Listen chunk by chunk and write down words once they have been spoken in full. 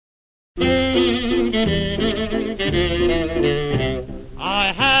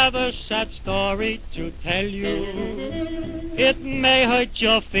I have a sad story to tell you. It may hurt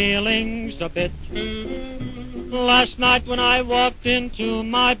your feelings a bit. Last night when I walked into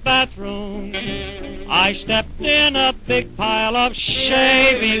my bathroom, I stepped in a big pile of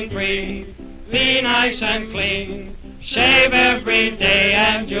shaving cream. Be nice and clean. Shave every day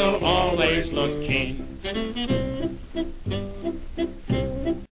and you'll always look keen.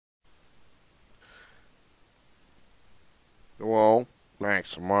 Hello,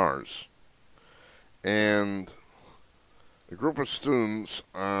 Max from Mars. And a group of students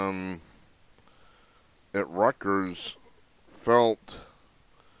at Rutgers felt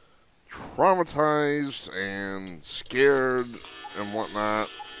traumatized and scared and whatnot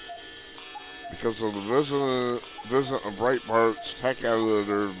because of the visit of Breitbart's tech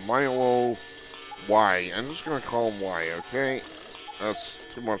editor, Milo Y. I'm just going to call him Y, okay? That's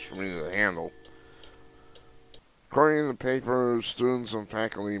too much for me to handle. According to the paper, students and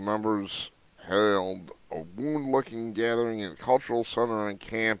faculty members held a wound-looking gathering in a cultural center on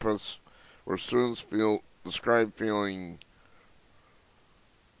campus where students described feeling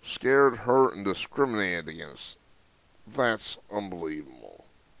scared, hurt, and discriminated against. That's unbelievable.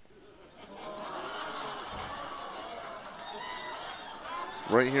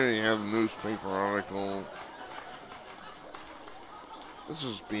 Right here you have the newspaper article. This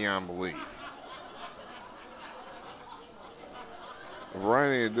is beyond belief. A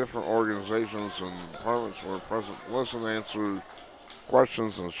variety of different organizations and departments were present to listen, answer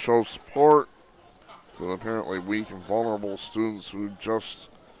questions, and show support to the apparently weak and vulnerable students who just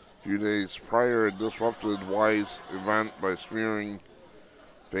a few days prior had disrupted Y's event by smearing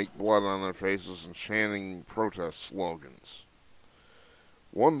fake blood on their faces and chanting protest slogans.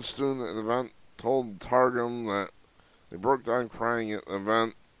 One student at the event told Targum that they broke down crying at the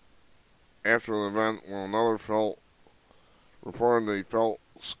event. After the event, while another reported they felt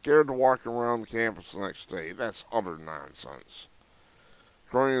scared to walk around the campus the next day. That's utter nonsense.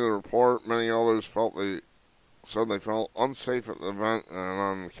 According to the report, many others said they felt unsafe at the event and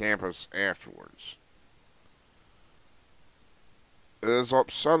on the campus afterwards. It is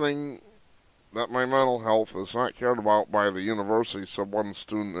upsetting that my mental health is not cared about by the university, said one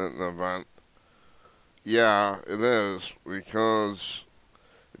student at the event. Yeah, it is, because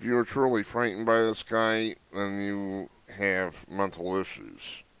if you are truly frightened by this guy, then you have mental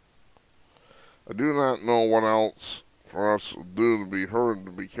issues. I do not know what else for us to do to be heard,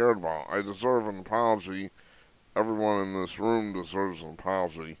 to be cared about. I deserve an apology. Everyone in this room deserves an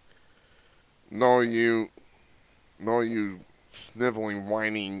apology. No, you sniveling,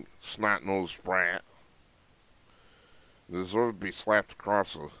 whining, snot-nosed brat. You deserve to be slapped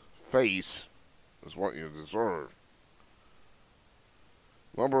across the face, is what you deserve.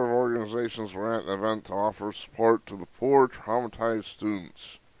 A number of organizations were at the event to offer support to the poor, traumatized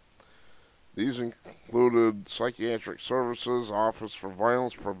students. These included Psychiatric Services, Office for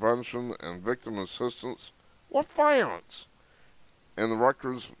Violence Prevention and Victim Assistance. What violence? And the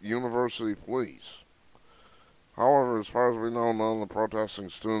Rutgers University Police. However, as far as we know, none of the protesting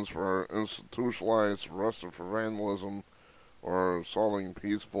students were institutionalized, arrested for vandalism, or assaulting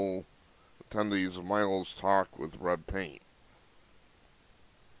peaceful attendees of Milo's talk with red paint.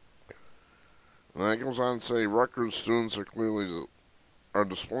 And then it goes on to say, Rutgers students are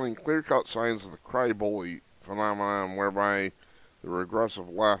displaying clear-cut signs of the Crybully phenomenon, whereby the regressive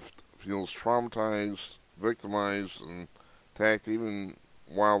left feels traumatized, victimized, and attacked even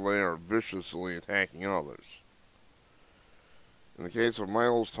while they are viciously attacking others. In the case of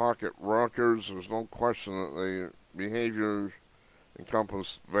Milo's talk at Rutgers, there's no question that their behavior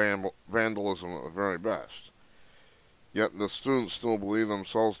encompassed vandalism at the very best. Yet the students still believe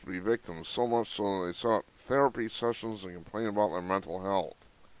themselves to be victims, so much so that they set up therapy sessions and complain about their mental health.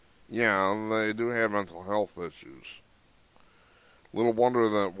 Yeah, they do have mental health issues. Little wonder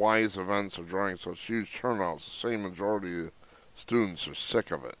that Y's events are drawing such huge turnouts. The same majority of students are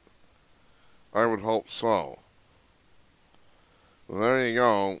sick of it. I would hope so. Well, there you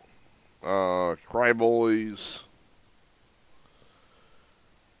go. Crybullies.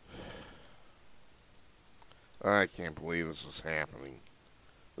 I can't believe this is happening.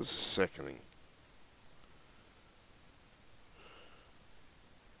 This is sickening.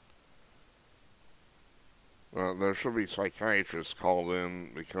 There should be psychiatrists called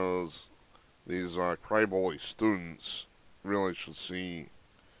in because these Crybully students really should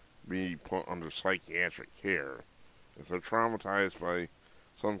be put under psychiatric care. If they're traumatized by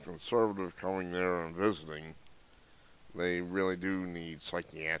some conservative coming there and visiting, they really do need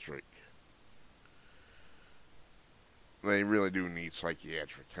psychiatric they really do need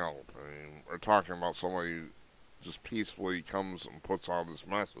psychiatric help. I mean, we're talking about somebody who just peacefully comes and puts out this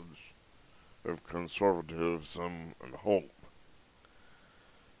message of conservatism and hope.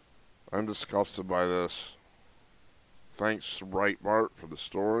 I'm disgusted by this. Thanks to Breitbart for the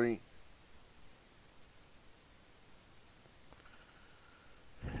story.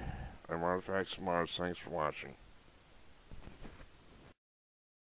 I'm Artifacts of Mars. Thanks for watching.